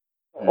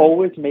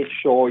always make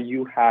sure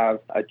you have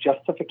a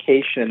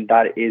justification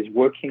that is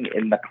working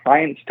in the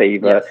client's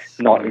favor, Yes.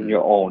 not in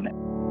your own.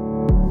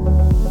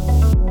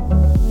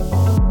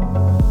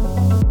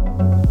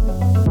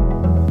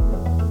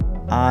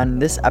 On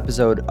this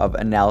episode of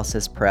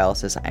Analysis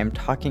Paralysis, I'm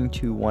talking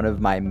to one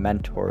of my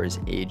mentors,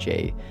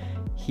 AJ.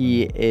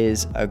 He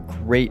is a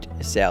great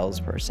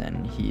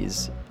salesperson.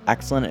 He's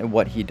excellent at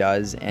what he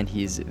does, and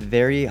he's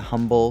very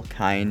humble,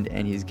 kind,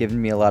 and he's given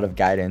me a lot of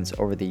guidance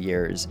over the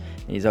years,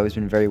 and he's always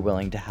been very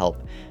willing to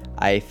help.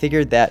 I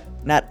figured that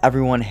not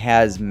everyone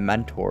has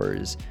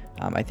mentors.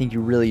 I think you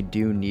really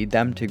do need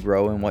them to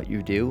grow in what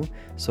you do.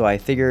 So I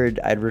figured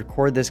I'd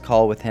record this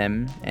call with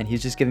him, and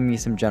he's just giving me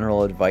some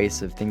general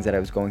advice of things that I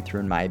was going through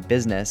in my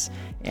business.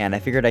 And I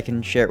figured I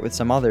can share it with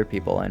some other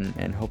people,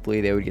 and hopefully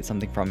they would get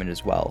something from it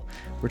as well.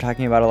 We're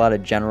talking about a lot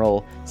of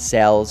general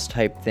sales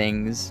type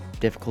things,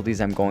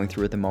 difficulties I'm going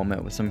through at the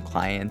moment with some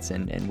clients,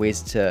 and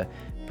ways to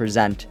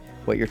present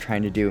what you're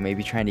trying to do,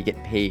 maybe trying to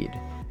get paid.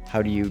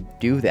 How do you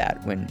do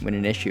that when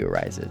an issue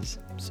arises?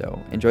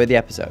 So enjoy the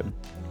episode.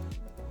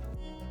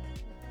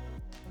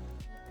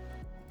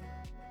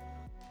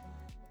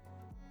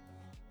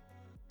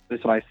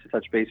 It's nice to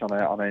touch base on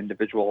an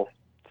individual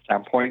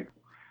standpoint.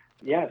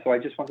 Yeah, so I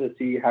just wanted to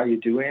see how you're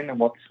doing and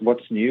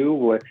what's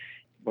new,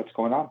 what's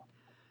going on.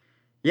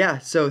 Yeah,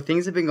 so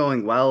things have been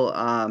going well.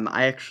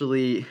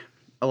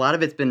 A lot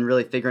of it's been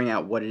really figuring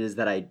out what it is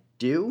that I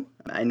do.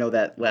 I know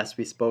that last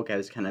we spoke, I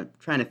was kind of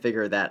trying to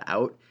figure that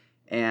out.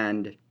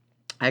 And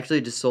I actually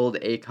just sold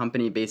a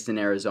company based in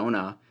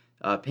Arizona,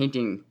 a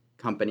painting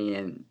company,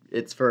 and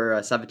it's for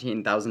a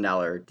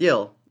 $17,000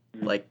 deal,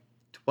 like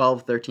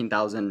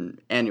 $13,000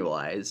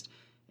 annualized,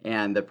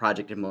 and the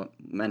project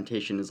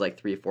implementation is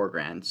like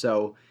 $3,000-4,000.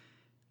 So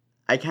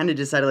I kind of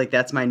decided like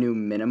that's my new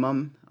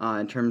minimum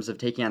in terms of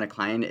taking on a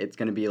client. It's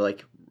going to be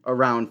like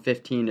around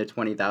 $15,000 to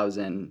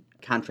 $20,000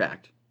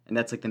 contract, and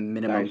that's like the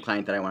minimum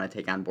client that I want to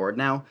take on board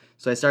now.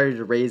 So I started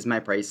to raise my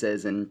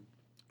prices and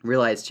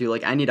realized too,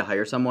 like I need to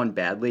hire someone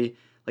badly.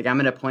 Like I'm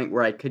at a point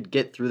where I could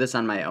get through this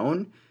on my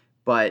own,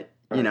 but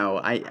you know,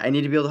 I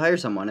need to be able to hire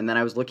someone. And then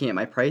I was looking at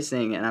my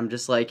pricing, and I'm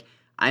just like,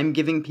 I'm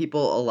giving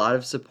people a lot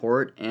of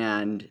support,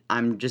 and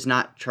I'm just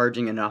not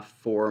charging enough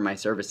for my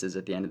services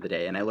at the end of the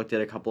day. And I looked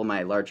at a couple of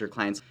my larger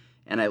clients,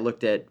 and I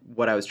looked at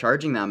what I was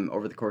charging them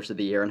over the course of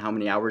the year and how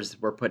many hours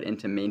were put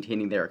into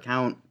maintaining their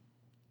account.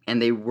 And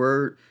they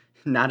were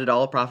not at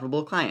all a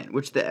profitable client,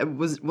 which I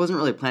wasn't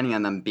really planning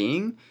on them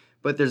being.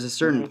 But there's a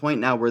certain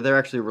point now where they're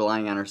actually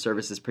relying on our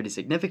services pretty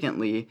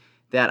significantly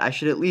that I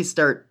should at least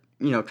start,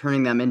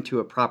 turning them into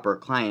a proper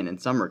client in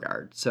some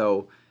regard.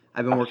 So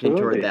I've been working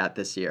toward that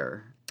this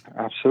year.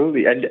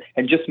 Absolutely.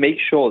 And just make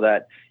sure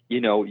that,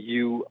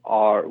 you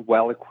are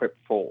well equipped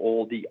for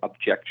all the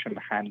objection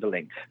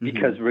handling,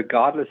 because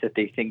regardless if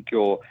they think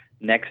you're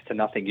next to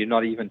nothing, you're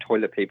not even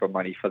toilet paper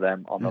money for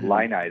them on the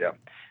line item,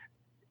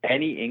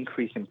 any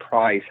increase in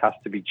price has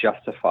to be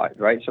justified,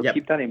 right? So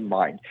keep that in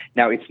mind.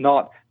 Now, it's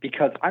not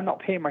because I'm not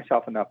paying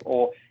myself enough,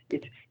 or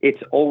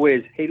it's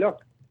always, hey,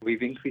 look,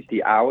 we've increased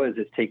the hours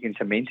it's taken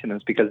to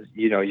maintenance because,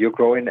 you're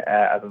growing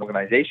as an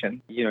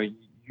organization.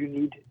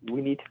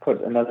 We need to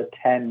put another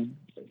 10,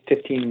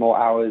 15 more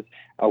hours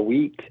a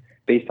week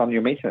based on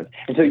your maintenance.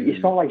 And so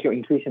it's not like you're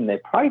increasing their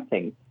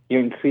pricing.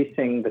 You're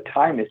increasing the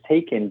time it's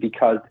taken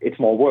because it's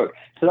more work.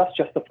 So that's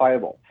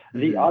justifiable.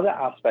 The other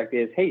aspect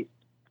is, hey,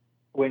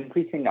 we're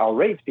increasing our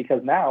rates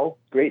because now,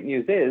 great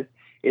news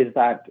is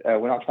that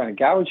we're not trying to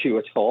gouge you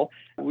at all.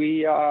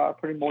 We are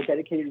putting more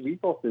dedicated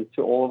resources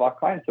to all of our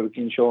clients so we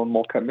can show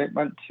more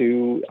commitment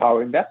to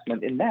our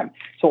investment in them.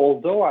 So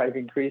although I've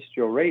increased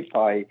your rate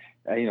by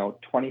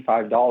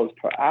 $25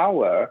 per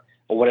hour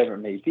or whatever it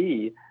may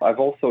be, I've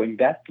also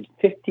invested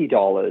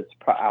 $50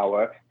 per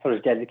hour for a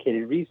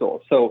dedicated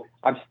resource. So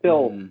I'm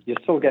still you're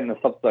still getting a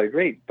subsidized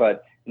rate,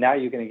 but now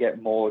you're going to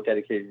get more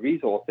dedicated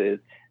resources,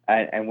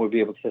 and we'll be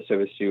able to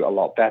service you a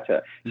lot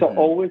better. So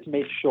always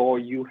make sure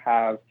you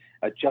have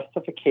a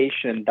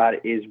justification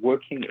that is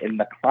working in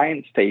the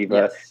client's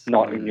favor,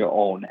 not in your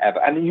own ever.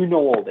 And you know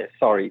all this,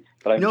 sorry.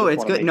 But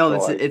it's good.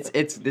 No,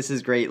 this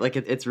is great. Like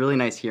it's really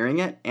nice hearing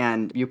it,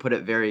 and you put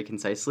it very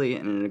concisely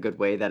and in a good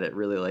way that it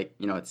really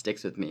it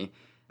sticks with me.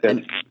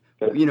 Good.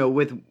 And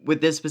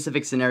with this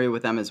specific scenario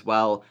with them as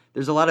well,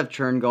 there's a lot of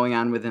churn going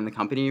on within the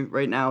company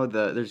right now.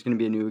 There's going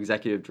to be a new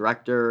executive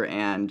director,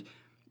 and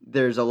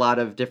there's a lot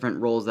of different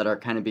roles that are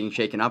kind of being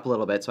shaken up a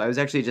little bit. So I was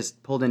actually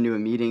just pulled into a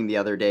meeting the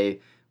other day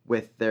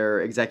with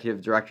their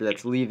executive director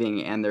that's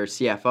leaving and their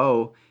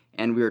CFO,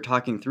 and we were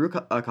talking through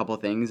a couple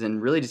of things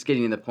and really just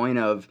getting to the point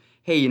of,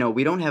 hey,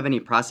 we don't have any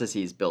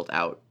processes built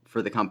out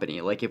for the company.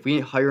 Like if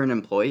we hire an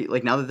employee,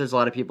 like now that there's a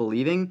lot of people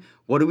leaving,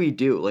 what do we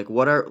do? Like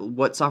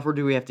what software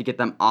do we have to get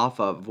them off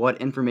of? What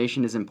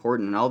information is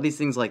important? And all these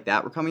things like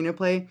that were coming into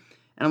play.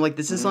 And I'm like,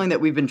 this is something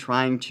that we've been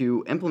trying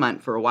to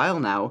implement for a while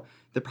now.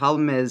 The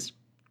problem is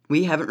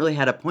we haven't really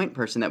had a point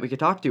person that we could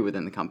talk to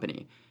within the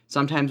company.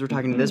 Sometimes we're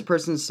talking to this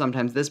person,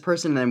 sometimes this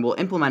person, and then we'll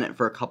implement it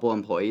for a couple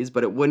employees,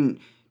 but it wouldn't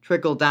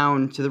trickle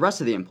down to the rest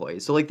of the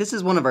employees. So like this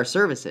is one of our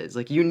services.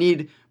 Like you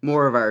need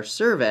more of our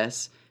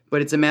service,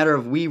 But it's a matter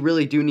of we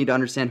really do need to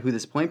understand who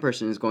this point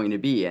person is going to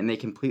be, and they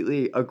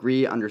completely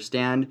agree,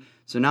 understand.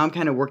 So now I'm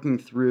kind of working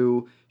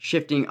through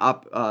shifting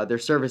up their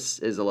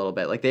services a little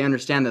bit. Like they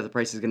understand that the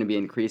price is going to be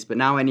increased, but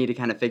now I need to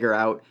kind of figure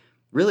out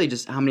really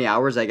just how many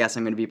hours I guess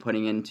I'm going to be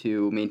putting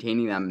into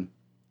maintaining them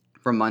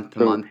from month to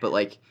So month. But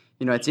like,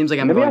 it seems like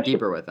I'm let me going ask you,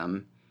 deeper with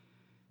them.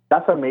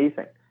 that's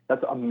amazing.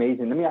 That's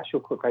amazing. Let me ask you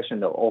a quick question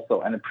though, also,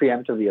 and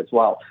preemptively as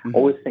well. Mm-hmm.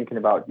 Always thinking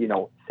about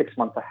 6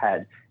 months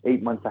ahead,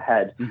 8 months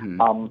ahead.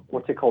 Mm-hmm.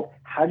 What's it called?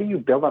 How do you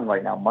bill them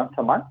right now, month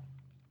to month?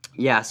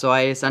 Yeah, so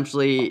I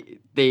essentially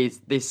they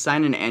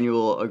sign an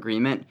annual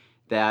agreement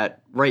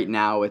that right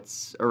now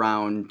it's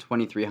around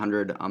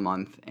 2,300 a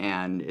month,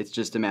 and it's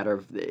just a matter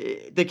of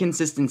the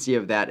consistency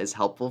of that is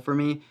helpful for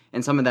me,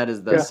 and some of that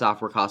is the Yeah.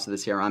 software cost of the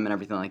CRM and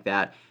everything like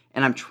that.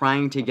 And I'm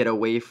trying to get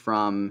away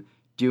from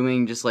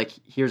doing just like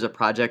here's a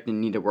project and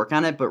need to work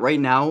on it, but right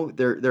now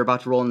they're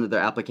about to roll into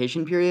their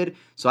application period,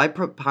 so I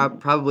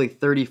probably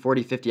 30,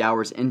 40, 50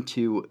 hours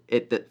into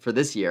it for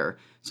this year.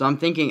 So I'm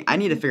thinking I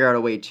need to figure out a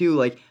way too.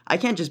 Like I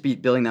can't just be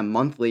billing them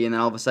monthly and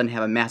then all of a sudden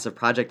have a massive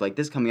project like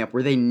this coming up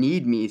where they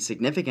need me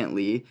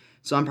significantly.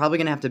 So I'm probably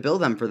going to have to bill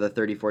them for the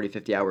 30, 40,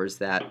 50 hours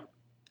that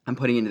I'm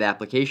putting into the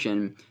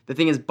application. The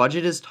thing is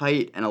budget is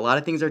tight and a lot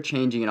of things are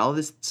changing and all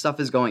this stuff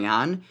is going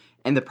on.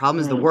 And the problem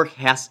is the work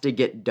has to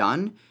get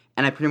done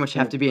and I pretty much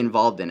have to be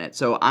involved in it.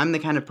 So I'm the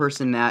kind of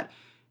person that,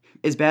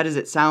 as bad as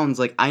it sounds,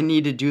 like I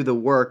need to do the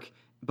work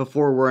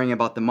before worrying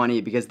about the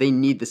money because they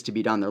need this to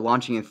be done. They're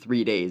launching in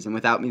 3 days, and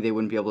without me, they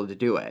wouldn't be able to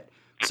do it.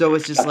 So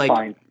it's just That's like,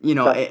 fine. That's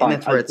and fine.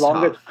 that's where As it's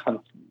long as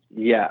tough.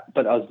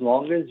 but as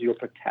long as you're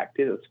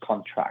protected, it's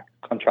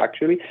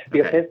contractually.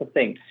 Because Okay. here's the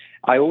thing,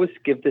 I always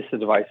give this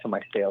advice to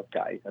my sales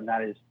guys, and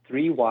that is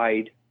 3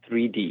 wide,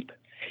 3 deep.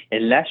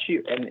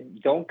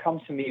 And don't come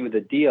to me with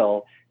a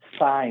deal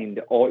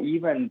signed, or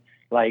even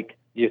like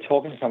you're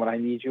talking to someone, I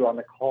need you on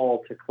the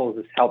call to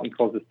help me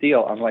close this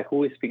deal. I'm like, who are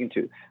we speaking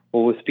to?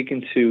 Well, we're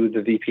speaking to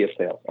the VP of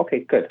sales.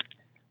 Okay, good.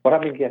 What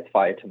happens if he gets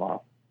fired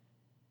tomorrow?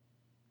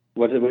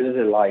 What is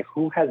it like?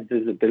 Who has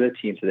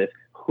visibility into this?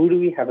 Who do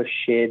we have a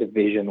shared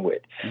vision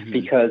with? Mm-hmm.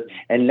 Because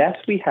unless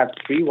we have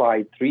 3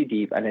 wide, 3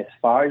 deep, and as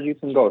far as you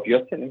can go, if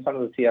you're sitting in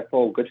front of the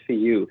CFO, good for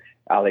you,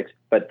 Alex,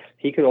 but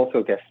he could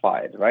also get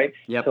fired, right?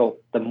 Yep. So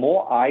the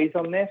more eyes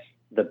on this,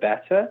 the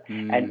better.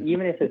 And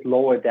even if it's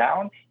lower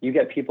down, you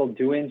get people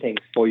doing things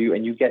for you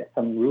and you get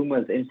some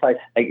rumors inside.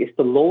 Like it's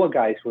the lower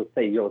guys who will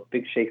say, yo, it's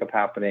big shakeup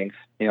happening.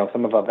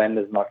 Some of our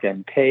vendors not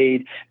getting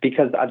paid.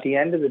 Because at the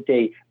end of the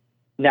day,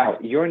 now,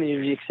 you're in a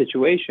unique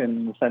situation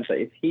in the sense that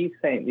if he's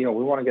saying, we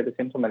want to get this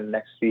implemented in the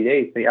next 3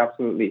 days, they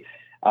absolutely,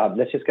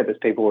 let's just get this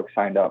paperwork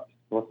signed up.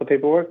 What's the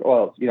paperwork?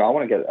 Well, I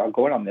want to get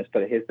going on this,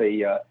 but here's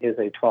a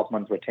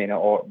 12-month retainer,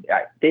 or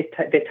they're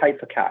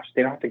tight for cash.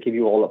 They don't have to give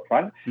you all up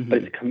front, but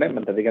it's a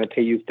commitment that they're going to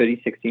pay you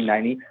 30, 60,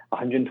 90,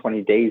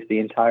 120 days, the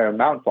entire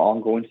amount for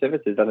ongoing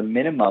services at a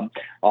minimum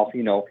of,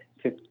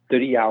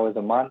 30 hours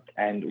a month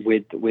and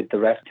with the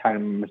rest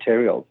time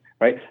materials,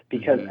 right?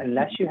 Because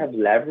unless you have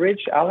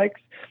leverage, Alex,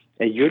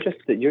 you're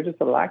just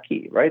a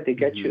lackey, right? They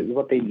get you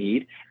what they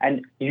need,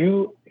 and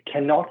you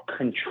cannot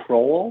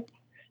control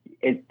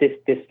it.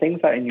 There's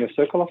things that are in your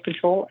circle of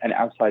control and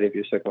outside of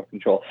your circle of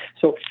control.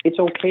 So it's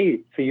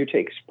okay for you to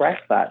express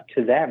that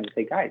to them.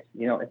 Say, guys,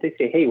 if they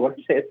say, hey, what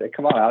do you say?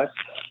 Come on, Alex,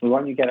 we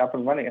want you to get up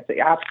and running. I say,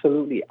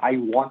 absolutely, I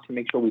want to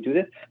make sure we do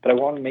this, but I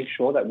want to make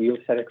sure that we'll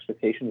set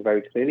expectations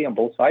very clearly on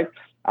both sides.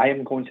 I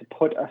am going to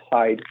put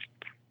aside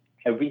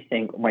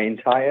everything, my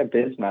entire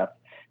business,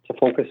 to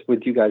focus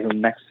with you guys in the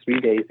next 3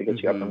 days to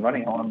get you up and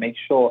running. I want to make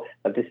sure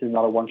that this is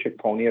not a one-trick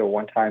pony or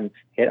one-time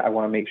hit. I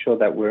want to make sure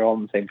that we're all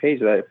on the same page,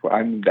 that if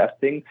I'm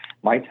investing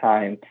my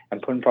time and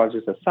putting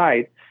projects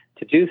aside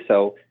to do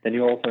so, then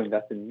you also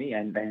invest in me.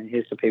 And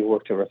here's the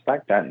paperwork to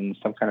reflect that in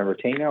some kind of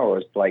retainer, or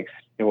it's like,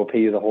 we'll pay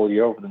you the whole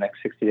year over the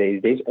next 60 to 80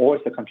 days, or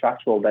it's a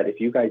contractual that if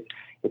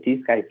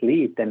these guys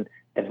leave, then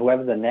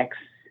whoever the next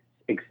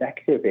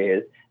executive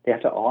is, they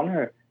have to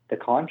honor the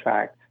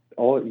contract,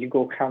 or you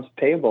go accounts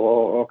payable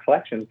or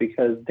collections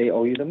because they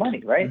owe you the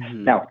money, right?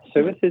 Now,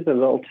 service is a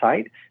little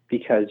tight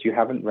because you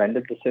haven't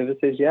rendered the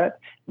services yet,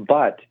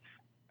 but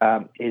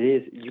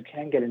you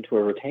can get into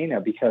a retainer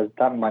because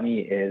that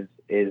money is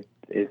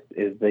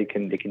they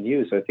can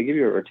use. So if they give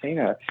you a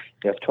retainer,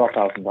 you have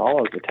 $12,000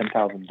 or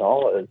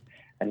 $10,000,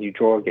 and you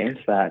draw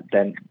against that,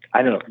 then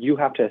I don't know. You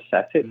have to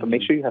assess it, but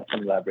make sure you have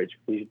some leverage.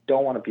 You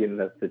don't want to be in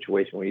that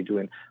situation where you're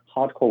doing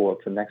hardcore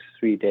work for the next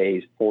 3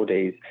 days, 4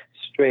 days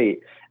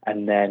straight,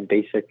 and then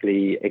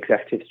basically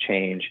executives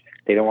change.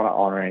 They don't want to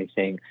honor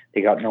anything.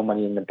 They got no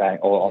money in the bank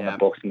or on the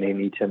books, and they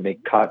need to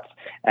make cuts.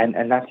 And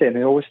that's it. And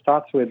it always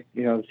starts with,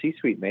 the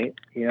C-suite, mate.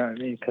 You know what I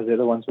mean? Because they're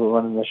the ones who are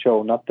running the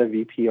show, not the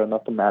VP or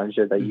not the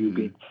manager that you've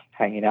been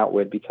hanging out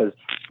with, because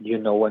you're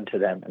no one to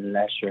them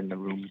unless you're in the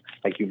room,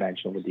 like you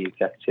mentioned, with the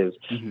executives.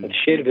 It's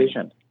shared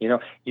vision.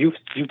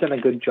 You've done a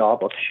good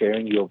job of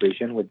sharing your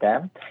vision with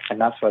them,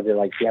 and that's why they're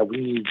like, yeah, we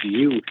need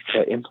you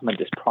to implement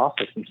this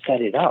process and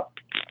set it up.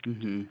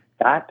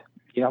 That,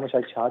 you know how much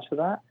I charge for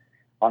that?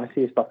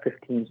 Honestly, it's about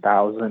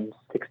 $15,000,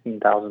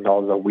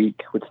 $16,000 a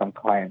week with some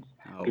clients,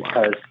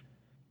 because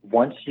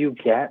once you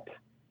get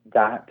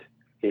that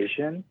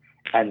vision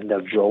and the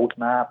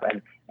roadmap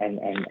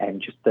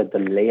and just the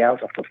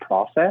layout of the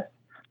process,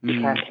 you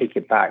can't take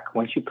it back.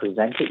 Once you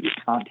present it, you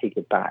can't take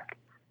it back.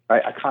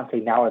 Right? I can't say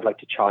now I'd like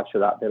to charge for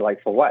that. They're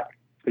like, for what?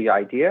 For your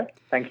idea?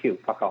 Thank you.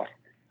 Fuck off.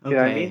 You know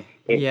what I mean?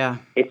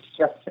 It's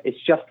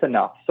just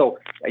enough. So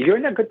you're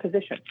in a good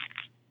position.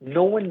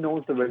 No one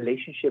knows the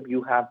relationship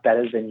you have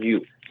better than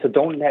you. So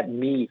don't let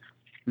me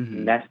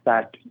mess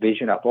that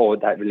vision up or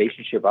that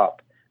relationship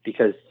up.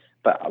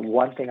 But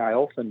one thing I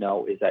also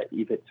know is that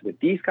if it's with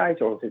these guys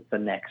or if it's the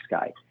next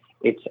guy,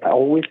 it's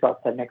always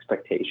about setting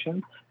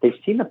expectations. They've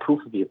seen the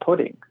proof of your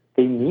pudding.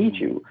 They need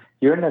you.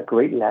 You're in a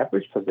great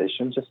leverage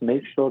position. Just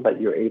make sure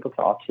that you're able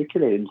to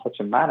articulate it in such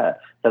a manner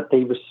that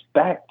they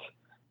respect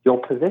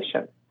your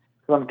position.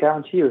 Because I'm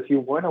guarantee you, if you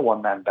weren't a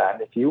one-man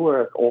band, if you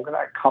were an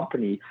organized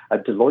company, a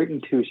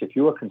Deloitte & Touche, if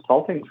you were a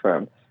consulting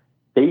firm,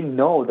 they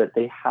know that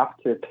they have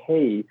to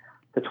pay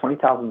the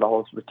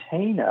 $20,000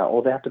 retainer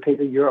or they have to pay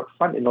the year up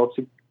front in order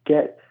to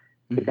get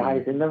the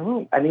guys in the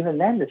room. And even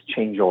then, there's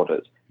change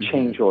orders,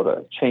 change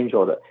order.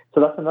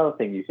 So that's another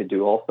thing you could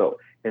do also.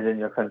 And then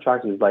your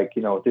contract is like,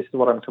 this is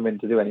what I'm coming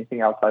to do.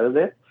 Anything outside of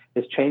this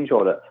is change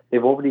order.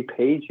 They've already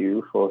paid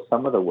you for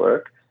some of the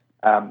work,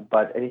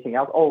 but anything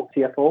else? Oh,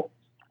 CFO,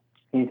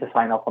 you need to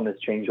sign off on this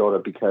change order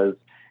because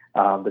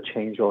the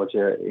change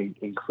order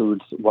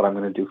includes what I'm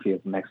going to do for you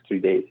in the next 3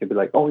 days. You'll be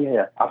like, oh,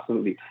 yeah,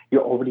 absolutely.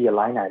 You're already a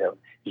line item.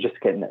 You're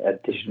just getting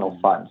additional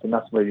funds. And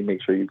that's where you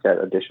make sure you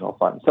get additional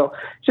funds. So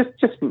just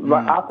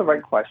ask the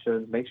right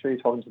questions. Make sure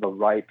you're talking to the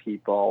right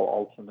people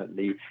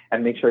ultimately.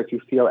 And make sure if you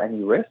feel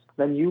any risk,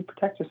 then you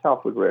protect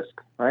yourself with risk,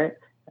 right?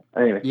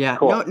 Anyway, yeah,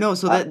 cool. No,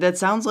 so that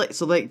sounds like,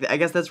 I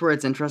guess that's where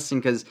it's interesting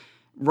because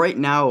right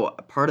now,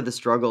 part of the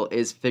struggle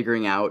is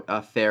figuring out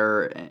a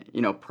fair,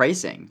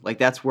 pricing. Like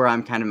that's where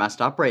I'm kind of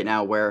messed up right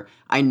now, where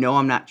I know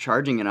I'm not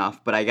charging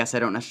enough, but I guess I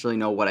don't necessarily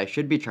know what I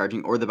should be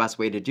charging or the best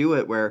way to do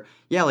it. Where,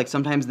 like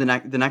sometimes the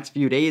next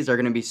few days are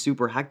going to be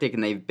super hectic,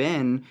 and they've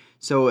been.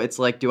 So it's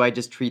like, do I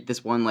just treat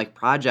this one like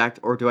project,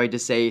 or do I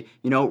just say,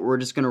 we're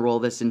just going to roll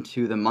this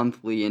into the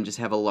monthly and just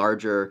have a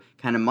larger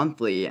kind of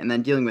monthly, and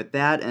then dealing with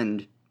that.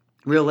 And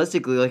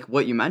realistically, like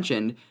what you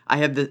mentioned, I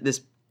have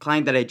this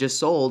client that I just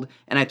sold,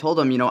 and I told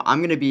him, I'm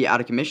going to be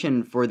out of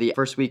commission for the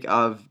first week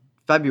of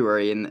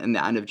February and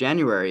the end of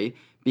January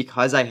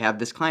because I have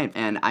this client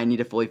and I need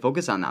to fully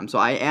focus on them. So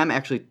I am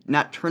actually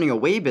not turning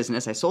away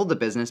business. I sold the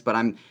business, but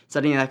I'm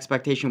setting an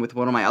expectation with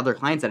one of my other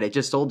clients that I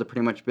just sold to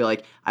pretty much be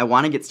like, I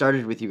want to get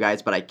started with you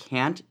guys, but I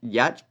can't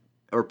yet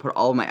or put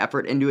all of my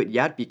effort into it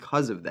yet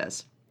because of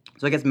this.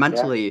 So I guess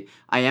mentally,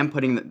 I am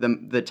putting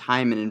the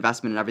time and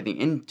investment and everything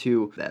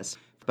into this,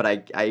 but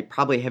I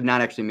probably have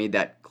not actually made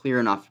that clear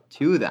enough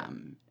to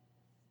them.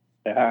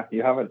 Yeah,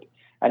 you haven't.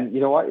 And you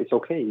know what? It's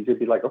okay. You could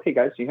be like, okay,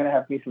 guys, you're going to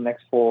have me for the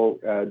next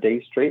 4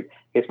 days straight.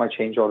 Here's my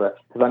change order.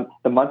 Because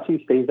the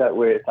monthly stays at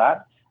where it's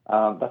at.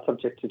 That's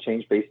subject to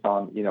change based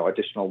on,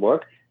 additional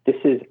work. This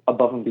is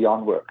above and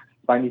beyond work.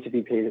 So I need to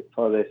be paid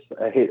for this,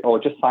 or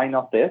just sign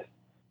off this.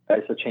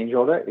 It's a change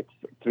order. It's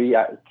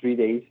 3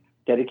 days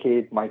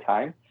dedicated my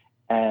time.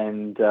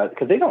 And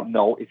because they don't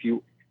know if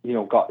you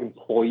got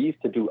employees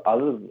to do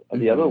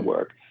the other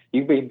work,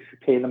 you may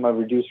pay them a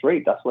reduced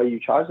rate. That's why you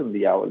charge them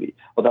the hourly,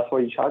 or that's why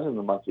you charge them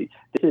the monthly.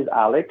 This is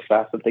Alex.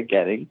 That's what they're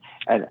getting,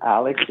 and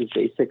Alex is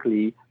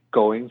basically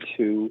going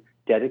to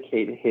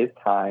dedicate his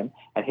time.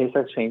 And here's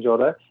a change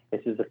order.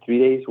 This is a 3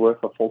 days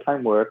worth of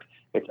full-time work.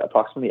 It's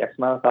approximately X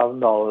amount of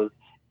 $1,000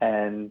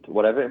 and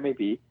whatever it may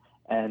be.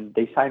 And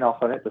they sign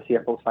off on it. The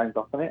CFO signs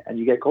off on it, and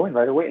you get going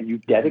right away. And you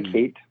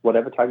dedicate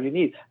whatever time you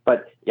need.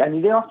 But they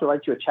don't have to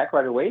write you a check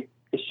right away.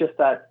 It's just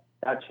that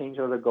change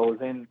order goes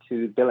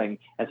into billing,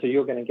 and so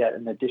you're going to get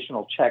an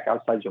additional check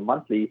outside your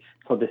monthly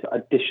for this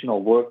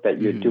additional work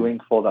that you're doing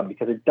for them,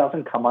 because it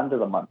doesn't come under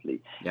the monthly.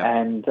 Yep.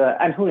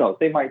 And who knows?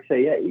 They might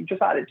say, yeah, you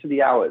just add it to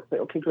the hours. Say,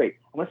 okay, great.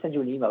 I'm going to send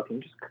you an email. Can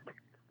you just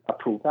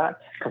approve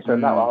that?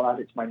 Confirm that. I'll add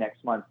it to my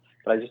next month,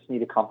 but I just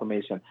need a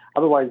confirmation.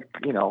 Otherwise,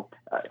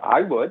 I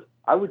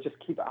would just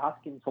keep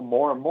asking for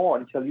more and more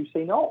until you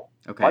say no.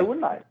 Okay. Why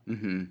wouldn't I?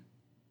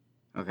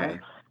 Okay.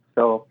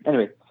 So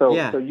anyway, so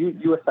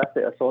you assess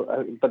it.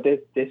 So, but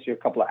there's your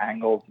couple of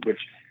angles which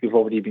you've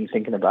already been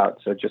thinking about.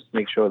 So just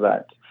make sure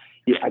that,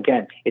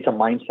 again, it's a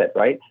mindset,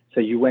 right? So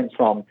you went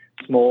from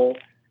small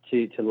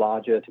to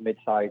larger to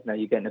mid-size. Now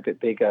you're getting a bit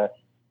bigger.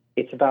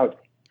 It's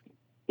about,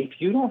 if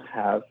you don't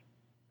have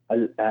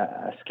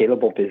a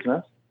scalable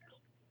business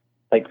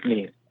like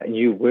me and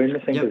you, we're in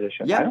the same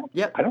position. I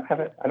don't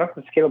have a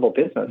scalable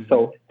business.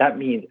 So that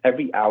means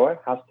every hour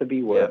has to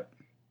be worth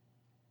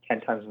 10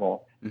 times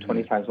more.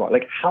 20 times more.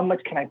 Like, how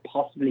much can I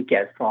possibly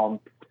get from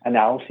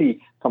analysis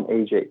from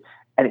AJ?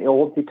 And it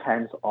all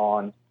depends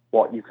on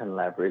what you can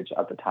leverage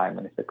at the time.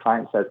 And if the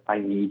client says, I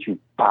need you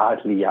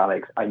badly,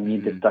 Alex, I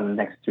need this done in the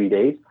next 3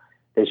 days,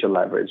 there's your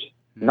leverage.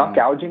 Not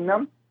gouging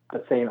them,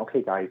 but saying,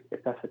 okay, guys,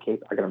 if that's the case,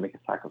 I got to make a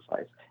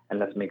sacrifice. And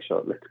let's make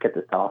sure, let's get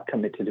this done. I'll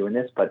commit to doing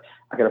this, but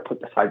I got to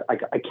put aside,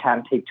 I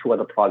can take 2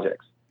 other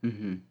projects.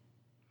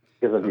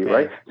 because of you, Okay.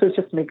 right? So it's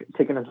just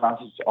taking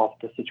advantage of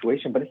the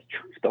situation. But it's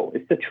truth, though.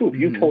 It's the truth.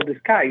 You Mm-hmm. told this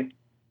guy,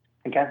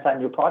 I can't sign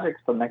your projects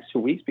for the next 2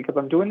 weeks because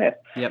I'm doing this.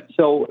 Yep.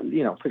 So,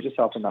 put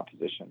yourself in that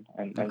position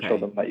and Okay. show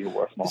them that you're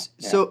worth more.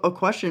 So a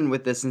question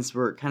with this, since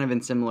we're kind of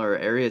in similar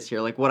areas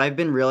here, like what I've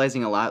been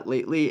realizing a lot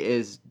lately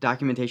is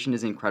documentation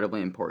is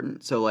incredibly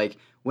important. So like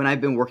when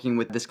I've been working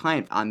with this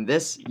client on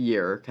this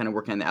year, kind of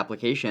working on the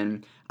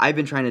application, I've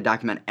been trying to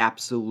document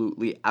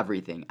absolutely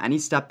everything. Any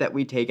step that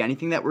we take,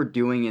 anything that we're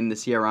doing in the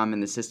CRM, in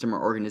the system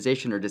or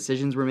organization or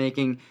decisions we're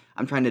making,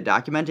 I'm trying to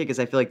document it because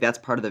I feel like that's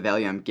part of the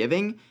value I'm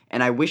giving.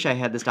 And I wish I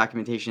had this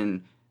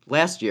documentation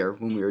last year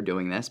when we were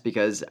doing this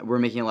because we're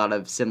making a lot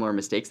of similar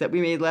mistakes that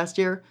we made last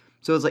year.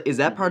 So it's like, is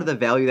that part of the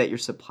value that you're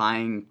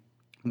supplying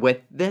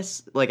with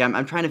this? Like,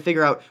 I'm trying to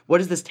figure out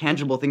what is this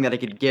tangible thing that I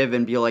could give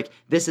and be like,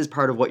 this is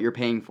part of what you're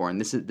paying for, and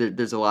this is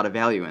there's a lot of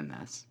value in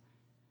this.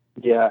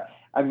 Yeah,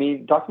 I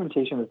mean,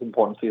 documentation is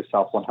important for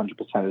yourself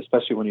 100%,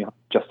 especially when you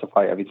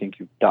justify everything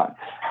you've done.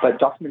 But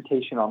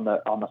documentation on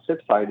the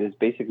flip side is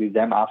basically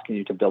them asking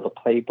you to build a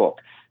playbook.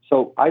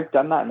 So I've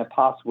done that in the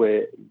past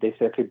where they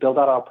say, okay, build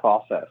out our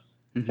process.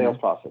 Sales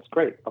process.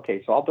 Great.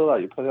 Okay, so I'll build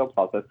out your sales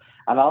process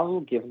and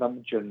I'll give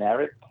them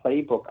generic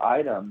playbook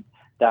items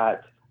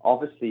that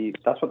obviously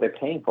that's what they're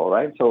paying for,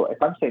 right? So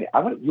if I'm saying,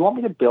 you want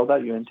me to build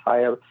out your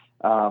entire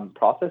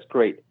process?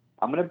 Great.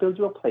 I'm going to build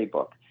you a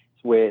playbook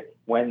where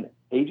when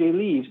AJ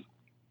leaves,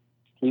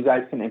 you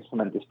guys can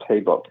implement this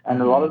playbook.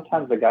 And a lot of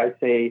times the guys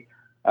say,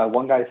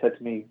 one guy said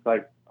to me,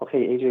 like,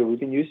 okay, AJ, we've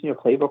been using your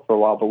playbook for a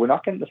while, but we're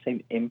not getting the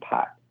same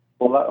impact.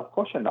 Well, of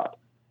course you're not.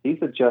 These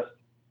are just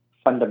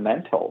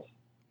fundamentals.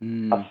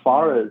 As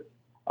far as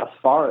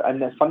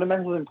and the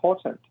fundamentals are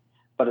important,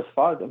 but as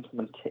far as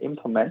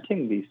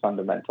implementing these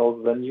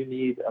fundamentals, then you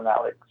need an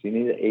Alex, you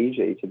need an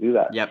AJ to do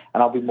that. Yep.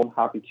 And I'll be more than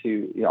happy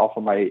to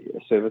offer my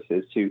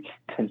services to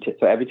continue.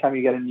 So every time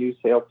you get a new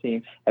sales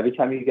team, every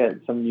time you get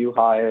some new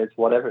hires,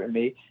 whatever it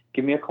may,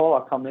 give me a call.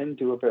 I'll come in,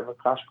 do a bit of a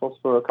crash course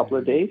for a couple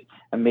of days,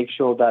 and make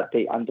sure that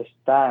they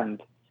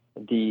understand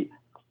the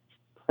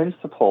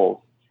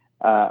principles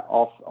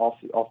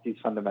of these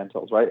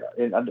fundamentals, right?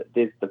 And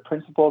there's the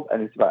principles,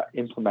 and it's about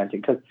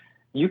implementing, because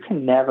you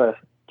can never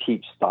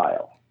teach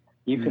style.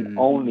 You can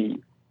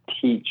only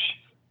teach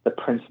the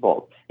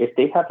principles. If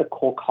they have the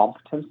core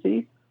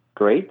competency,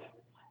 great.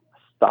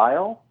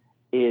 Style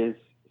is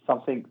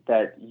something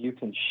that you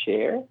can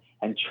share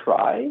and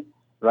try,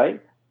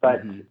 right?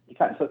 But you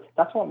can't. So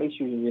that's what makes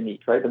you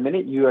unique, right? The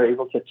minute you are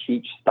able to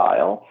teach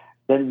style,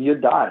 then you're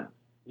done.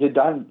 You're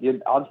done.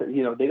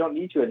 They don't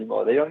need you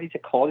anymore. They don't need to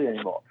call you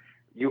anymore.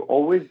 You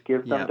always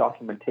give them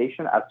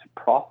documentation as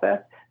to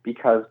process,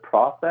 because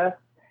process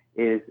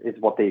is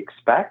what they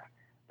expect.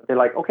 They're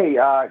like, okay,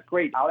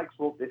 great. Alex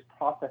wrote this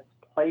process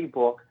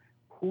playbook.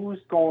 Who's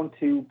going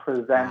to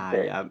present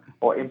it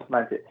or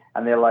implement it?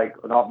 And they're like,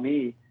 not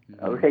me.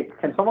 Okay,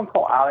 can someone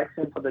call Alex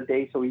in for the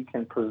day so he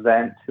can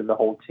present to the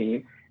whole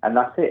team? And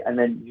that's it. And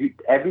then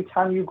every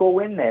time you go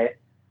in there,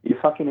 you're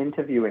fucking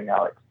interviewing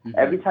Alex.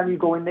 Every time you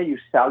go in there, you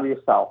sell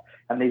yourself.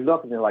 And they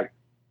look and they're like,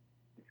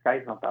 this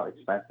guy's not that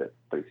expensive,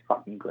 but he's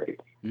fucking great.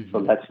 So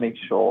let's make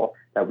sure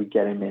that we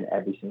get him in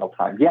every single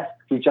time. Yes,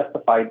 we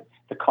justified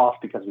the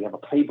cost because we have a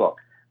playbook.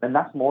 Then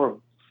that's more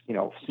of,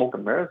 smoke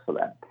and mirrors for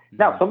them.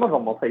 Now, some of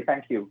them will say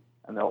thank you,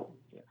 and they'll,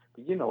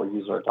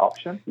 user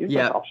adoption.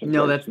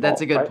 No, that's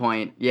a good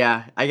point.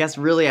 Yeah, I guess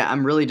really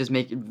I'm really just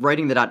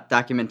writing the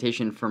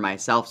documentation for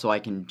myself so I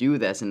can do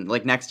this, and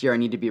like next year I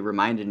need to be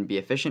reminded and be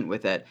efficient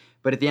with it.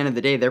 But at the end of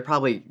the day, they're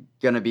probably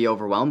going to be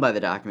overwhelmed by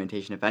the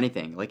documentation, if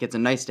anything. Like, it's a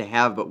nice to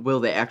have, but will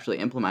they actually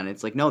implement it?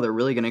 It's like, no, they're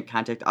really going to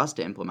contact us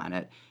to implement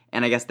it.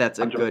 And I guess that's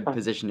a 100%. Good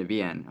position to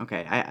be in.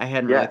 Okay, I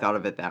hadn't really thought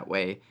of it that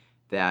way.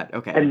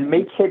 Okay. And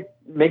make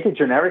it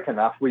generic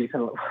enough where you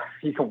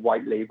can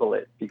white label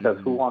it, because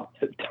who wants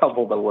to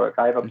double the work?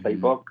 I have a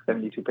playbook,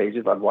 72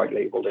 pages. I've white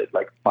labeled it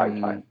like 5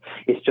 times.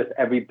 It's just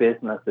every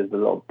business is a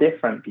little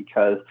different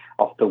because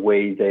of the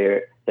way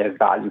their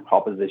value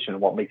proposition,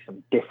 what makes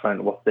them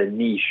different, what's their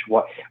niche,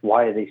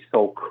 why are they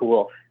so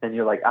cool? And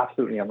you're like,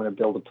 absolutely, I'm going to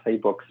build a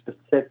playbook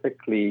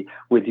specifically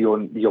with your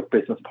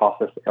business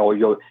process or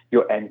your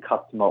end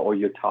customer or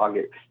your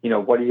target.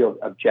 What are your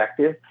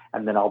objectives?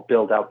 And then I'll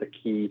build out the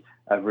key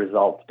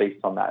results based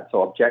on that.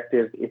 So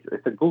objective,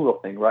 it's a Google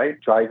thing, right?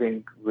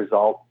 Driving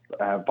results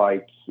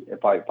by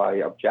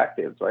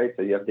objectives, right?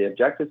 So you have the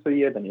objectives for the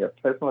year, then you have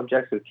personal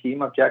objectives,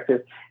 team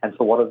objectives, and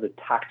so what are the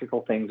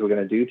tactical things we're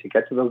going to do to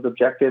get to those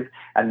objectives,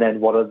 and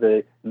then what are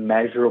the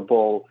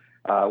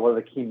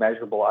key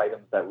measurable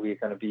items that we're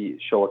going to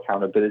show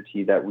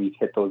accountability that we've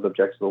hit those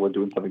objectives or we're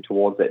doing something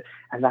towards it.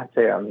 And that's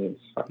it. I mean,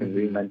 it's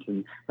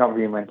fucking not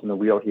reinventing the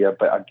wheel here,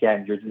 but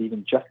again, you're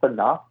leaving just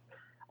enough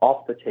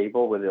off the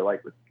table where they're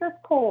like, let's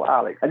call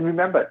Alex. And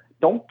remember,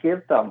 don't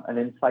give them an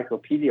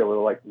encyclopedia where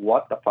they're like,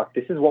 what the fuck?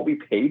 This is what we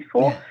paid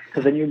for?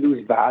 Because then you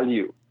lose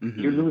value.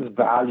 You lose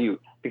value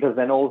because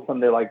then all of a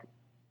sudden they're like,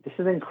 this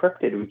is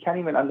encrypted. We can't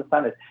even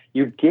understand it.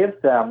 You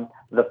give them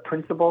the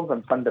principles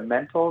and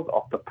fundamentals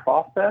of the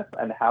process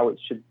and how it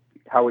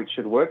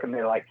should work. And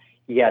they're like,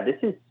 yeah, this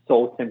is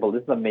so simple.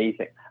 This is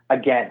amazing.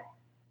 Again,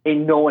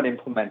 Ain't no one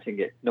implementing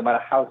it, no matter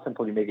how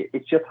simple you make it.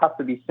 It just has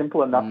to be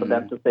simple enough for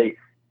them to say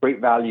great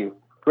value,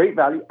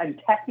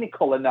 and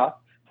technical enough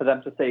for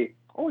them to say,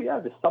 oh yeah,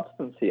 there's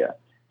substance here,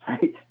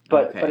 right?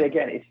 But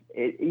again,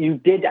 you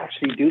did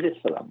actually do this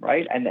for them,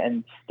 right?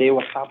 And they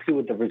were happy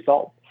with the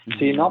result.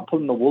 So you're not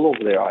pulling the wool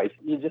over their eyes.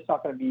 You're just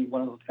not going to be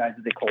one of those guys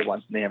that they call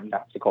once and they never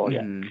have to call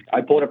again.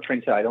 I bought a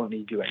printer. I don't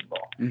need you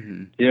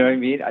anymore. You know what I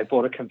mean? I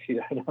bought a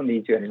computer. I don't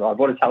need you anymore. I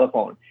bought a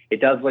telephone.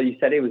 It does what you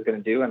said it was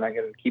going to do, and I'm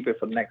going to keep it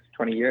for the next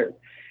 20 years.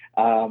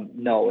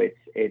 No,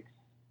 it's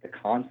the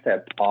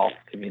concept of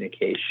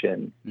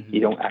communication.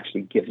 You don't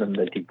actually give them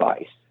the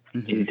device.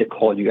 You need to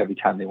call you every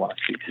time they want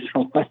to speak to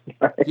someone.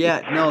 Right?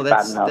 Yeah, no,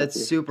 that's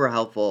super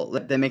helpful.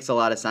 That makes a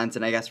lot of sense,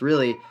 and I guess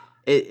really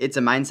it's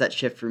a mindset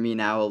shift for me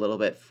now a little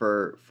bit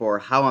for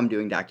how I'm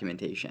doing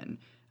documentation.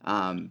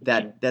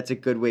 That's a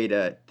good way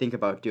to think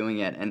about doing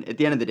it. And at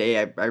the end of the day,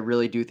 I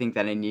really do think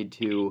that I need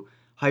to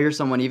hire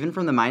someone, even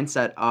from the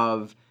mindset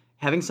of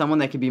having someone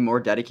that could be more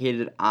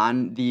dedicated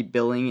on the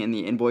billing and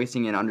the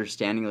invoicing and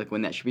understanding like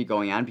when that should be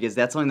going on, because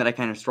that's something that I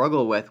kind of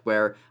struggle with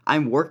where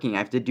I'm working. I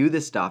have to do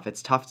this stuff.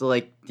 It's tough to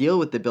like deal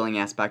with the billing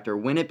aspect or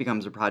when it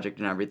becomes a project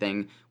and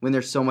everything, when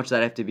there's so much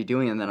that I have to be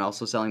doing and then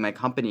also selling my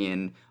company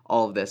and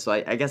all of this. So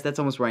I guess that's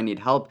almost where I need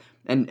help.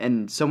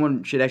 And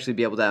someone should actually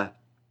be able to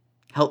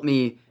help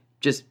me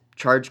just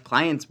charge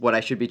clients what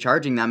I should be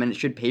charging them, and it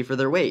should pay for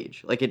their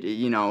wage. Like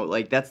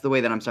like that's the way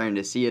that I'm starting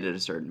to see it at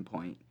a certain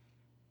point.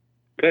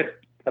 Good.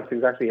 That's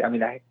exactly. I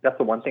mean, that's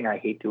the one thing I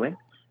hate doing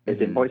is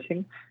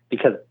invoicing,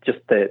 because just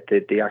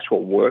the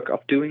actual work of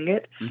doing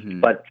it.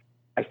 But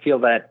I feel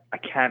that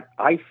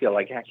I feel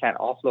like I can't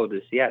offload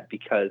this yet,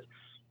 because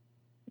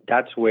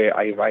that's where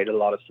I write a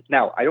lot of stuff.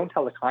 Now, I don't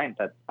tell the client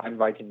that I'm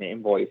writing the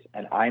invoice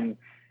and I'm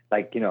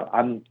like,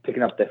 I'm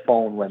picking up the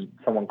phone when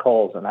someone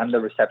calls and I'm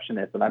the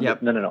receptionist and I'm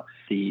no.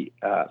 The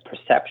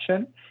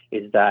perception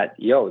is that,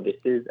 this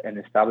is an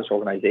established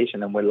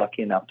organization and we're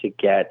lucky enough to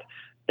get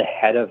the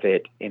head of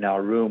it in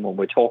our room when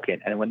we're talking.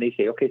 And when they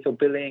say, okay, so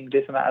billing,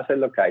 this and that, I say,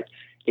 look, guys,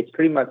 it's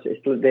pretty much it's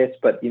this,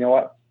 but you know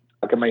what?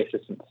 I'll get my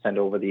assistant to send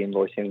over the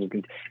invoicing.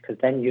 Because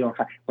then you don't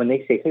have, when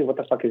they say, hey, what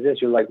the fuck is this?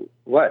 You're like,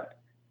 what?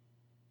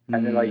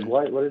 And they're like,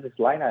 what is this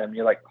line item?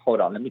 You're like, hold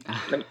on, let me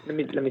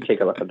take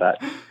a look at that.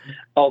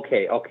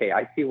 Okay,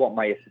 I see what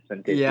my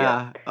assistant did.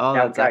 Yeah. Oh,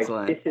 now, that's guys,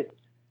 excellent.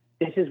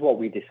 This is what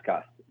we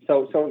discussed.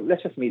 So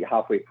let's just meet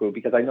halfway through,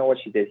 because I know what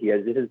she did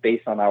here. This is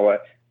based on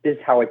this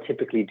is how I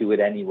typically do it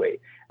anyway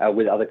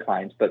with other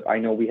clients. But I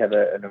know we have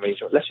an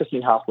arrangement. Let's just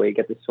meet halfway,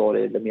 get this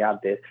sorted. Let me add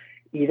this.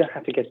 You don't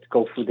have to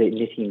go through the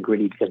nitty and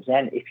gritty, because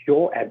then if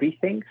you're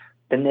everything,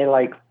 then they're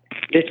like,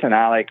 listen,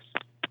 Alex,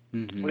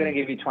 we're going to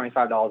give you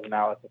 $25 an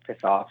hour to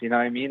piss off. You know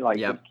what I mean? Like,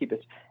 just keep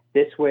it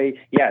this way.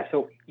 Yeah,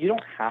 so you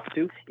don't have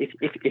to.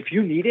 If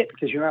you need it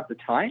because you don't have the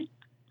time,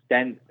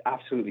 then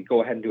absolutely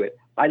go ahead and do it.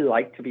 I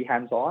like to be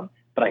hands-on,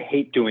 but I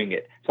hate doing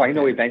it. So I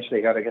know eventually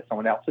I got to get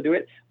someone else to do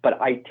it.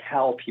 But I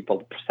tell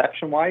people,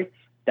 perception-wise,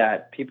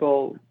 that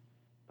people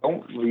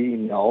don't really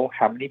know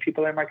how many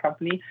people are in my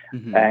company,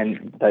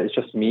 and that it's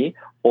just me,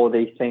 or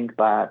they think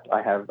that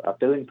I have a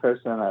billing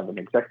person, I have an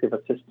executive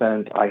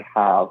assistant, I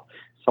have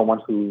someone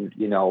who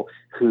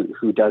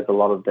does a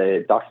lot of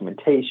the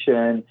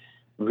documentation.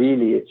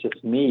 Really, it's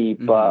just me.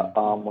 But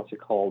what's it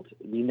called?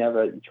 You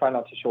try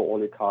not to show all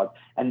your cards,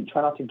 and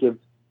try not to give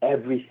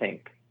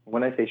everything.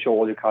 When I say show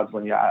all your cards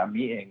when you're at a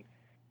meeting,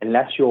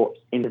 unless you're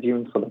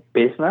interviewing for the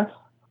business,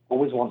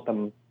 always want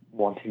them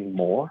wanting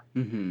more.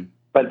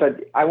 But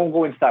I won't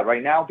go into that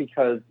right now,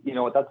 because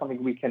that's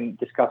something we can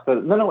discuss.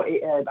 No,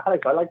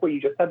 Alex, I like what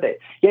you just said there.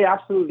 Yeah,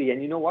 absolutely.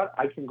 And you know what?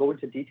 I can go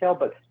into detail,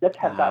 but let's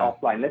have that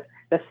offline.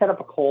 Let's set up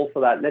a call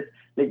for that. Let's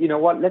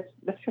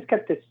just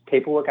get this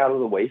paperwork out of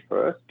the way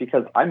first,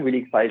 because I'm really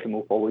excited to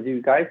move forward with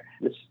you guys.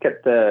 Let's just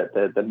get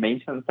the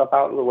maintenance stuff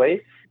out of the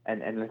way,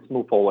 and let's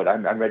move forward.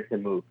 I'm ready to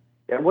move.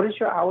 Yeah, what is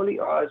your hourly?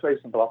 Oh, it's very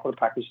simple. I'll put a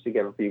package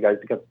together for you guys,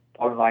 because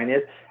bottom line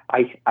is,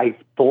 I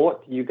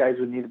thought you guys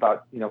would need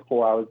about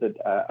 4 hours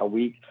a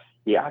week.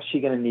 You're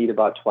actually going to need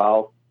about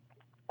 12.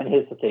 And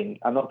here's the thing: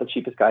 I'm not the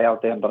cheapest guy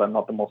out there, but I'm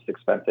not the most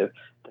expensive.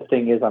 The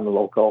thing is, I'm a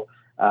local.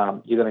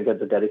 You're going to get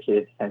the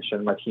dedicated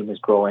attention. My team is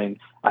growing.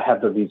 I have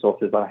the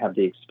resources. I have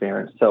the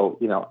experience. So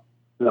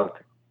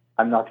look,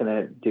 I'm not going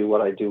to do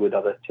what I do with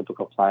other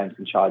typical clients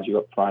and charge you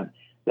up front.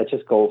 Let's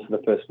just go for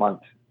the first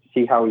month.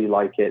 See how you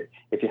like it.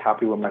 If you're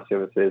happy with my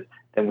services,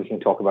 then we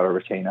can talk about a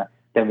retainer.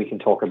 Then we can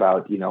talk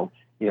about,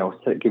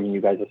 giving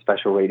you guys a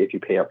special rate if you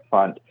pay up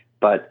front.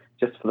 But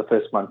just for the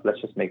first month, let's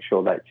just make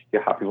sure that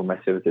you're happy with my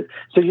services.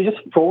 So you're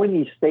just throwing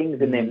these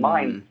things in their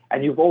mind,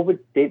 and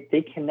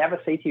they can never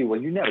say to you, well,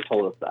 you never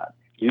told us that.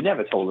 You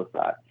never told us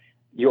that.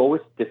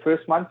 The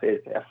first month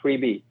is a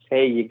freebie.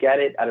 Hey, you get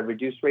it at a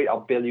reduced rate.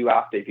 I'll bill you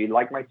after. If you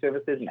like my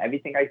services and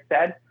everything I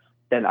said,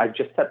 then I've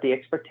just set the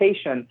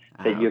expectation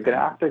that you're going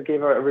to have to give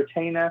her a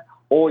retainer,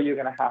 or you're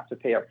going to have to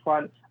pay up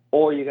front,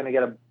 or you're going to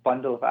get a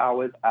bundle of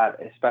hours at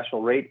a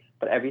special rate,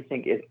 but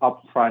everything is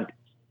upfront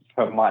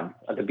per month,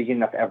 at the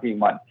beginning of every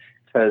month.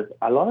 because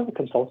a lot of the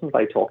consultants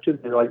I talk to,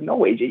 they're like, no,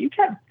 AJ, you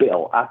can't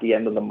bill at the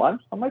end of the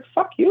month. I'm like,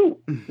 fuck you.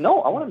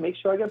 No, I want to make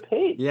sure I get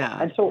paid. Yeah.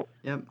 And so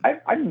Yep.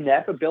 I've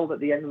never billed at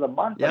the end of the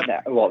month. Yep.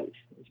 Well,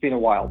 it's been a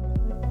while.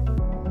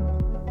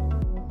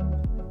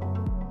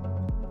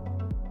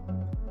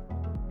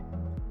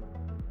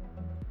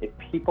 If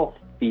people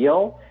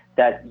feel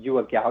that you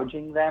are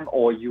gouging them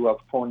or you are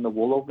pulling the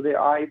wool over their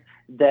eyes,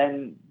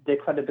 then their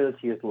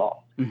credibility is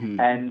lost. Mm-hmm.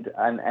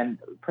 And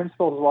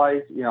principles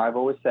wise, I've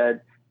always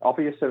said,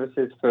 offer your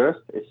services first.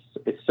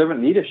 It's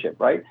servant leadership,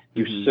 right?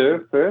 You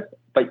serve first,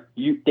 but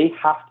they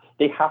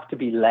have to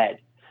be led.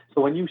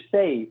 So when you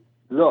say,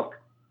 look,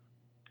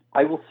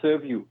 I will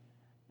serve you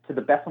to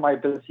the best of my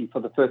ability for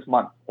the first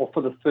month or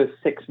for the first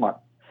 6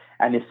 months,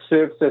 and it's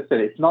serve.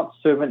 It's not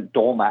servant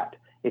doormat.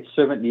 It's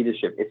servant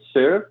leadership. It's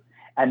serve.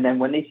 And then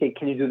when they say,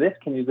 can you do this?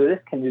 Can you do this?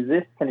 Can you do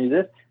this? Can you do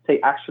this? Say,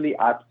 actually,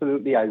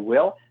 absolutely, I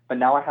will. But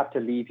now I have to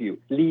lead you.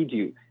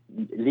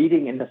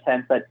 Leading in the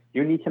sense that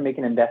you need to make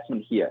an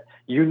investment here.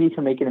 You need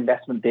to make an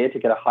investment there to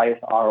get a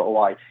highest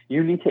ROI.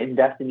 You need to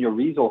invest in your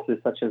resources,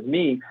 such as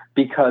me,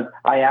 because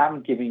I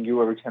am giving you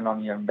a return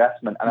on your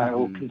investment, and I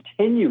will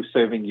continue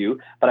serving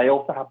you, but I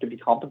also have to be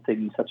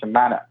compensated in such a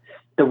manner.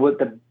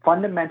 The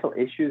fundamental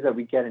issues that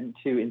we get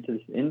into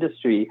this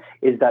industry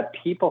is that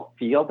people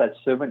feel that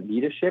servant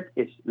leadership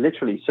is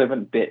literally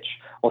servant bitch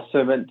or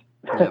servant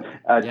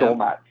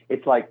doormat.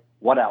 It's like,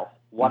 what else?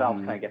 What else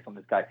can I get from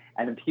this guy?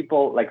 And then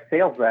people like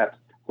sales reps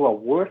who are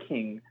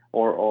working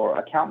or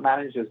account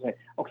managers say,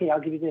 okay, I'll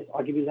give you this,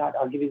 I'll give you that,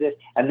 I'll give you this.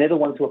 And they're the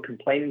ones who are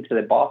complaining to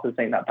their bosses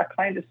saying that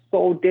client is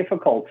so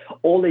difficult.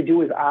 All they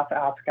do is ask.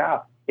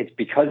 It's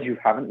because you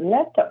haven't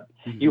led them.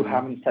 You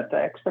haven't set the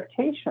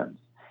expectations.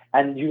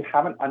 And you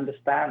haven't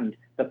understand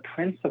the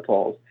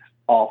principles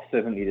of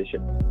servant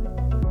leadership.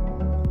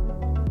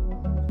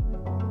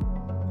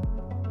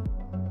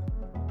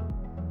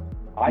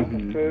 I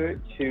prefer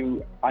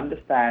to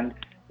understand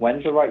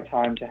when's the right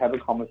time to have a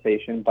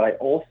conversation, but I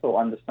also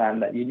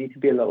understand that you need to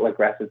be a little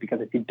aggressive,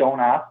 because if you don't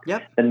ask,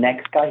 the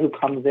next guy who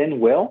comes in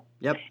will.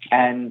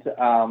 And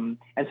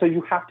so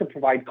you have to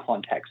provide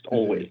context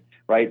always,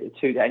 right,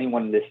 to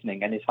anyone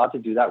listening. And it's hard to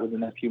do that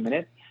within a few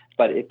minutes.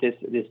 But if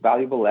there's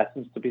valuable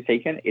lessons to be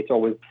taken, it's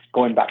always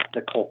going back to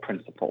the core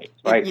principles,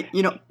 right? At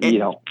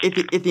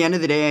the end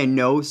of the day, I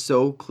know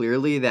so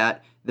clearly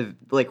that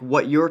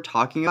what you're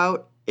talking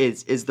about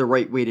is the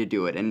right way to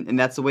do it, and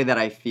that's the way that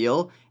I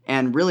feel.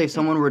 And really, if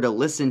someone were to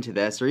listen to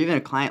this, or even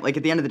a client, like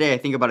at the end of the day, I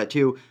think about it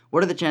too.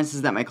 What are the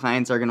chances that my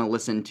clients are going to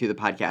listen to the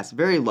podcast?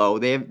 Very low.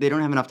 They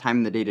don't have enough time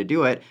in the day to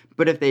do it.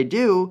 But if they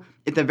do,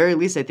 at the very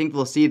least, I think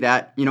they'll see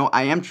that,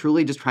 I am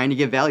truly just trying to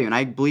give value. And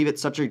I believe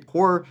it's such a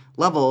core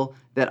level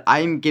that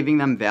I'm giving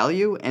them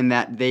value and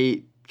that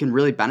they can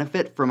really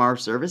benefit from our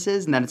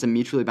services and that it's a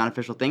mutually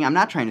beneficial thing. I'm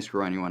not trying to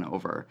screw anyone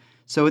over.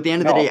 So at the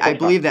end of the day, I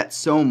believe that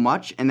so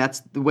much. And that's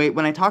the way,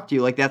 when I talk to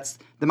you, that's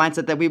the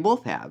mindset that we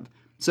both have.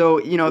 So,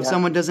 if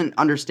someone doesn't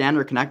understand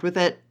or connect with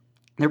it,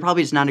 they're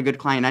probably just not a good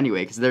client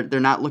anyway, because they're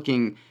not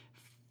looking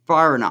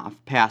far enough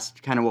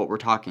past kind of what we're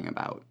talking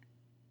about.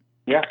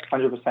 Yeah,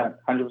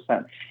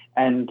 100%.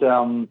 And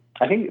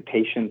I think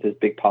patience is a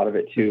big part of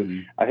it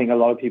too. I think a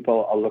lot of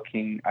people are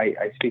looking,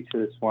 I speak to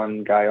this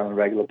one guy on a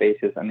regular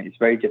basis, and it's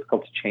very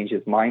difficult to change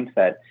his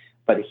mindset,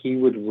 but he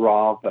would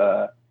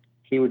rather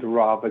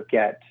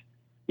get,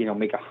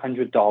 make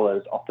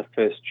 $100 off the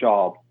first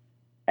job,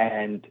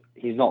 and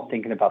he's not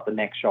thinking about the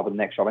next job and the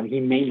next job, and he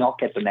may not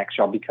get the next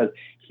job because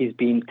he's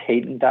been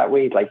tainted that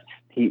way. Like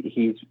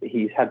he's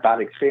had bad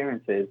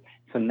experiences.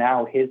 So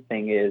now his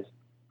thing is,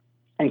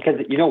 and because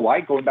you know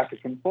why? Going back to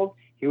principles,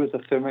 he was a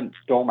servant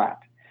doormat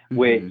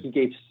where he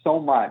gave so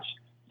much,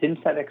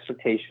 didn't set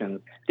expectations,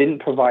 didn't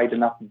provide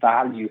enough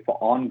value for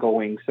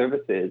ongoing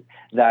services,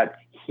 that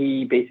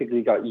he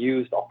basically got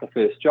used off the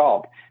first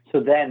job. So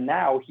then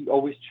now he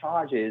always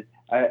charges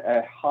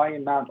a high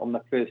amount on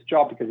the first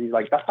job, because he's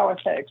like, that's how I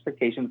set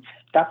expectations.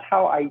 That's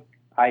how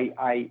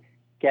I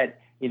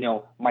get,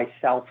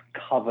 myself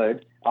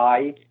covered.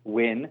 I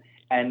win.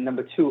 And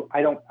number two,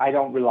 I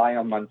don't rely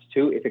on months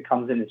two. If it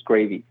comes in, it's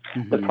gravy.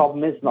 The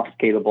problem is not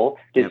scalable.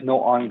 There's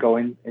no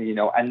ongoing,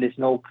 and there's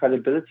no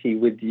credibility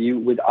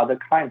with other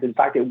clients. In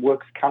fact, it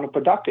works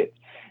counterproductive.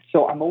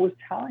 So I'm always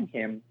telling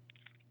him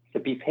to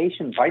be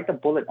patient, bite the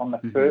bullet on the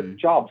first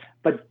job,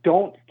 but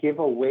don't give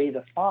away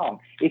the farm.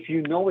 If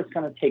you know it's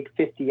going to take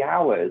 50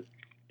 hours,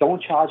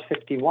 don't charge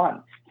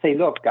 51. Say,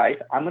 look, guys,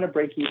 I'm going to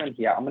break even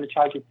here. I'm going to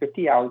charge you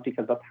 50 hours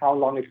because that's how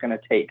long it's going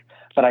to take.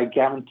 But I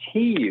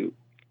guarantee you,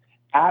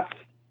 at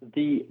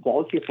the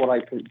quality of what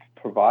I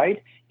provide,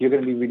 you're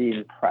going to be really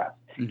impressed.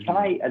 Can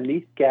I at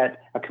least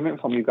get a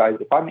commitment from you guys?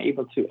 If I'm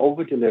able to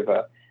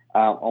over-deliver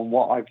on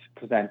what I've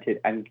presented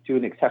and do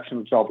an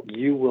exceptional job,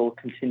 you will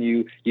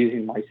continue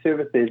using my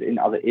services in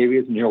other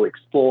areas, and you'll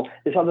explore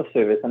this other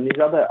service and these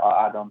other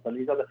add-ons and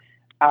these other.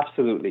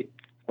 Absolutely,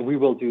 we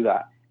will do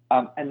that.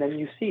 And then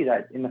you see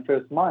that in the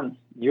first month,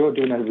 you're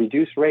doing a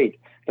reduced rate.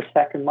 The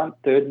second month,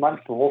 third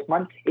month, fourth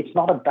month, it's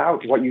not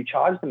about what you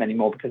charge them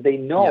anymore, because they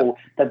know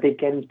that they're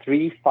getting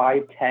 3,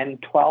 5, 10,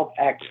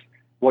 12x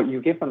what you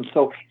give them.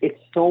 So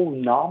it's so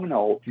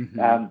nominal.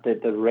 Mm-hmm.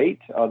 The rate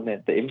on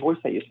the invoice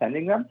that you're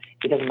sending them,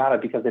 it doesn't matter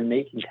because they're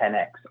making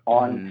 10x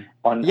on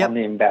Yep.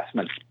 the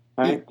investment.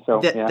 Right? So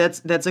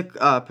that's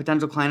a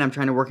potential client I'm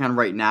trying to work on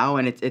right now,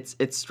 and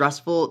it's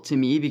stressful to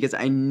me because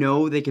I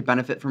know they could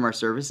benefit from our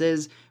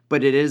services,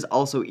 but it is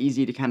also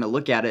easy to kind of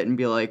look at it and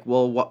be like,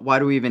 well, why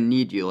do we even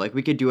need you? Like,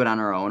 we could do it on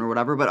our own or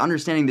whatever. But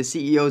understanding the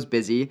CEO is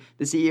busy,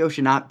 the CEO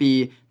should not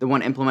be the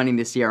one implementing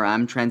the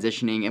CRM,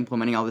 transitioning,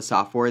 implementing all the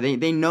software.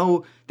 They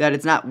know that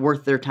it's not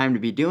worth their time to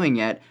be doing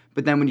it.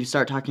 But then when you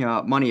start talking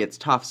about money, it's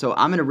tough. So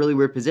I'm in a really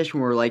weird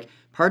position where like,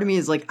 part of me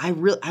is like, I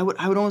would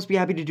almost be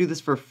happy to do this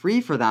for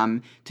free for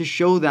them to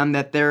show them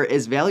that there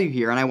is value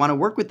here, and I want to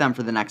work with them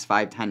for the next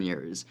 5-10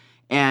 years.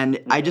 And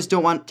I just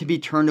don't want to be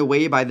turned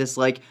away by this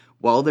like,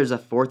 well, there's a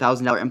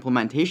 $4,000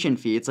 implementation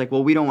fee. It's like,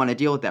 well, we don't want to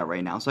deal with that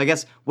right now. So I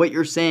guess what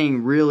you're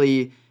saying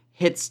really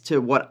hits to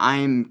what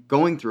I'm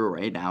going through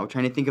right now,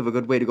 trying to think of a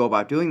good way to go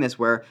about doing this,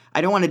 where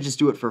I don't want to just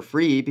do it for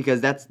free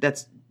because that's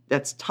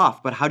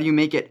tough. But how do you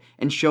make it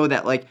and show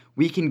that like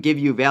we can give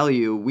you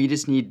value? We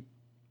just need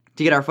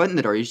to get our foot in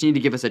the door. You just need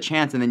to give us a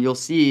chance, and then you'll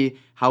see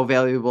how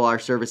valuable our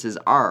services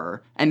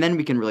are, and then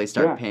we can really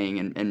start paying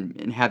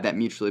and have that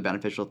mutually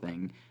beneficial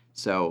thing.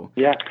 So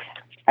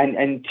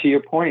and to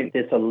your point,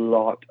 there's a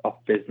lot of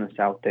business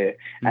out there,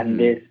 and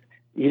this,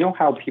 you know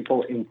how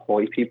people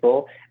employ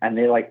people and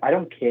they're like, I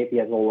don't care if he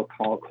has all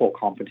the core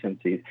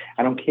competencies,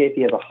 I don't care if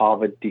he has a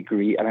Harvard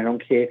degree, and I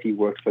don't care if he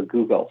works for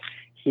Google.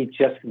 He's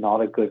just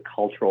not a good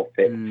cultural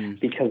fit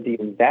because the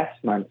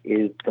investment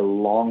is the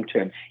long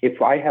term.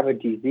 If I have a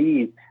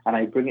disease and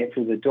I bring it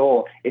through the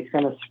door, it's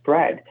going to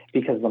spread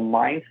because the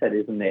mindset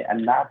isn't there.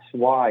 And that's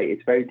why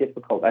it's very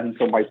difficult. And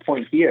so my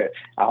point here,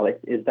 Alex,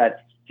 is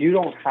that you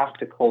don't have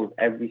to close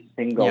every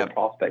single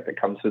prospect that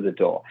comes through the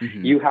door.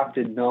 You have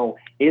to know,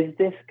 is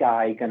this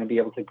guy going to be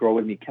able to grow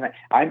with me?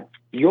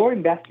 You're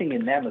investing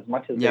in them as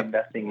much as they're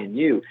investing in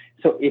you.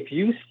 So if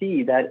you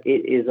see that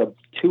it is a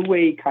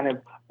two-way kind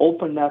of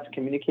openness,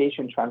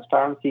 communication,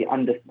 transparency,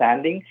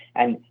 understanding,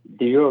 and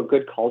you're a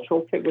good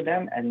cultural fit with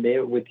them and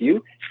they're with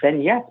you,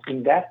 then yes,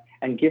 invest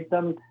and give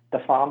them the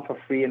farm for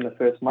free in the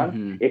first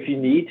month if you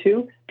need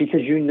to, because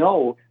you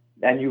know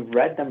and you've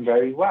read them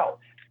very well.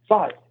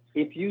 But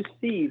if you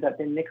see that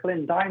they're nickel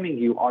and diming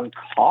you on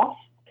cost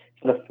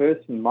for the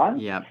first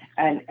month,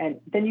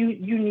 and then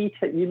you need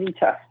to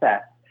assess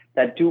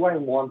that, do I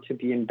want to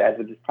be in bed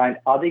with this client?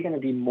 Are they going to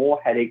be more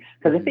headache?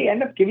 Because if they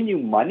end up giving you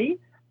money,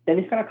 then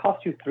it's going to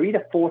cost you 3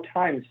 to 4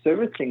 times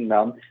servicing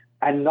them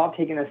and not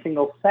taking a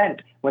single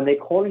cent when they're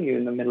calling you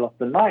in the middle of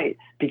the night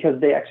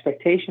because their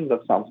expectations of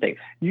something.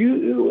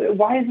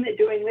 Why isn't it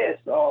doing this?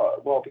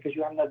 Oh, well, because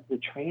you haven't had the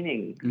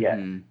training yet.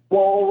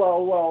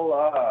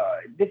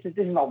 This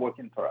is not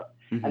working for us.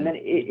 And then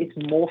it's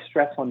more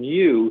stress on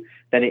you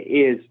than it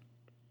is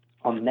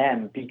on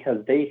them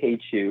because they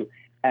hate you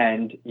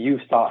and you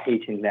start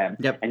hating them.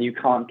 And you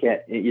can't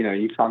get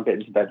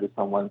into bed with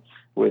someone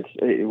with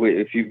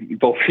if you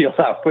both feel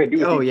that way.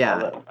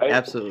 Other, right?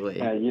 Absolutely.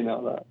 You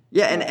know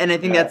that. And I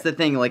think that's the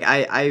thing. Like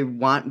I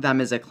want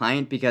them as a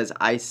client because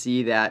I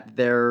see that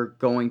they're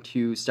going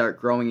to start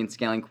growing and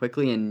scaling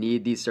quickly and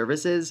need these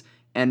services.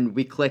 And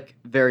we click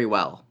very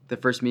well. The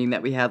first meeting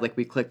that we had, like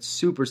we clicked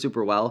super,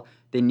 super well.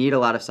 They need a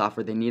lot of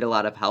software. They need a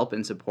lot of help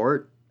and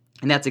support.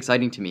 And that's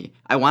exciting to me.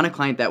 I want a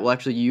client that will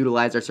actually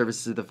utilize our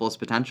services to the fullest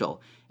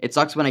potential. It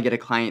sucks when I get a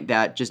client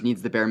that just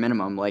needs the bare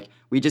minimum. Like,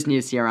 we just need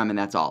a CRM and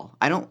that's all.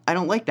 I don't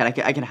like that.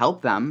 I can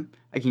help them.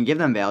 I can give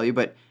them value,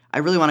 but I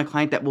really want a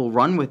client that will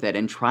run with it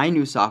and try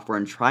new software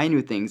and try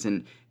new things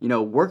and,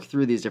 work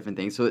through these different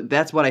things. So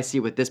that's what I see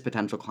with this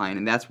potential client.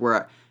 And that's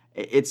where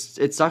it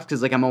sucks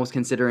because like I'm almost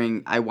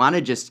considering I want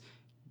to just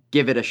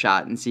give it a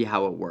shot and see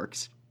how it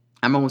works.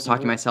 I'm almost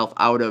talking myself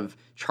out of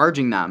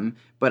charging them,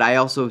 but I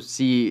also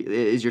see,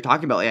 as you're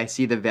talking about, like, I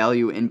see the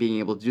value in being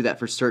able to do that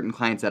for certain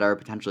clients that are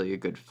potentially a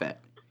good fit.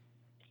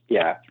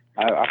 Yeah,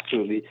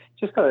 absolutely.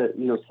 Just gotta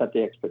set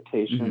the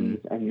expectations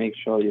and make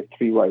sure you're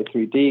 3 wide,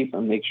 3 deep,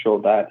 and make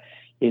sure that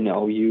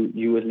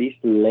you at least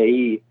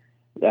lay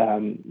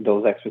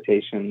those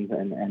expectations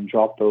and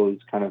drop those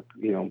kind of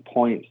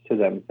points to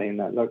them, saying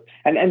that look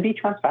and be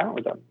transparent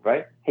with them,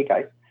 right? Hey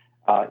guys,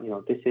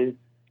 this is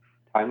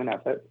time and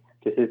effort,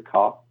 this is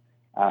cost.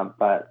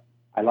 But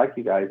I like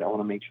you guys. I want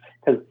to make sure,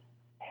 because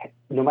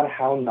no matter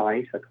how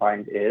nice a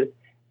client is,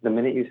 the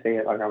minute you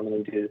say, like, I'm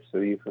going to do this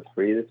for you for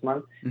free this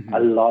month, a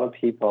lot of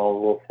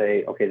people will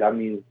say, okay, that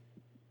means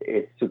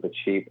it's super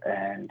cheap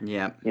and,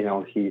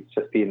 he's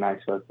just being nice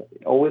to us.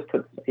 Always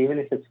put, even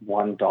if it's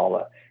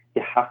 $1,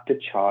 you have to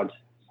charge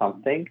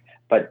something,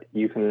 but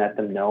you can let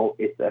them know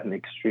it's at an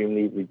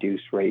extremely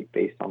reduced rate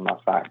based on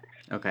that fact.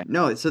 Okay.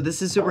 No, so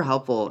this is super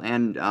helpful,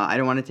 and I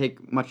don't want to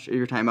take much of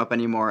your time up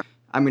anymore.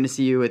 I'm going to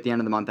see you at the end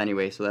of the month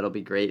anyway, so that'll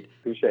be great.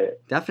 Appreciate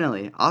it.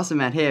 Definitely. Awesome,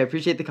 Matt. Hey, I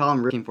appreciate the call.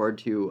 I'm looking forward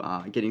to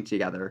getting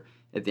together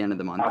at the end of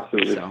the month.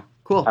 Absolutely. So,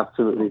 cool.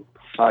 Absolutely.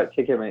 All right,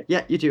 take care, mate.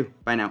 Yeah, you too.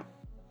 Bye now.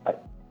 Bye.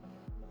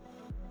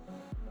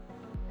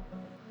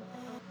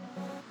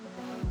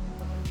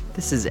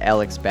 This is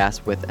Alex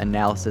Bass with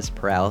Analysis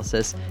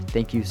Paralysis.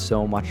 Thank you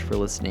so much for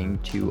listening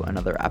to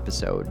another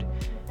episode.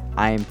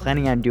 I am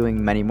planning on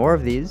doing many more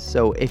of these,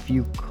 so if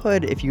you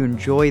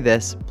enjoy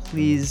this,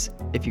 please,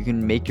 if you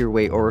can make your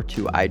way over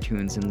to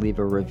iTunes and leave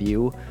a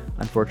review.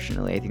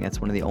 Unfortunately, I think that's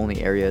one of the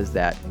only areas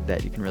that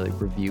you can really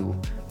review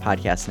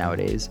podcasts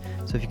nowadays.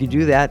 So if you could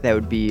do that, that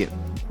would be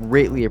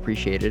greatly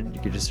appreciated.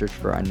 You could just search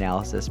for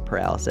Analysis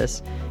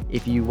Paralysis.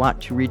 If you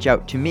want to reach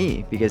out to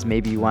me, because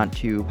maybe you want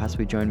to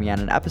possibly join me on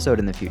an episode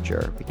in the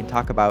future, we can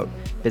talk about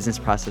business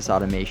process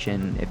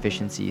automation,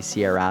 efficiency,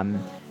 CRM,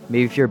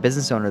 maybe if you're a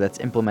business owner that's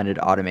implemented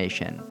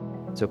automation.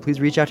 So please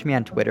reach out to me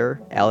on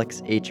Twitter.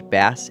 Alex H.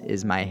 Bass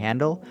is my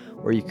handle,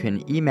 or you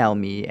can email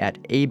me at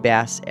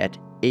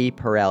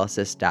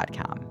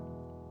abass@aparalysis.com.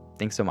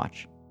 Thanks so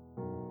much.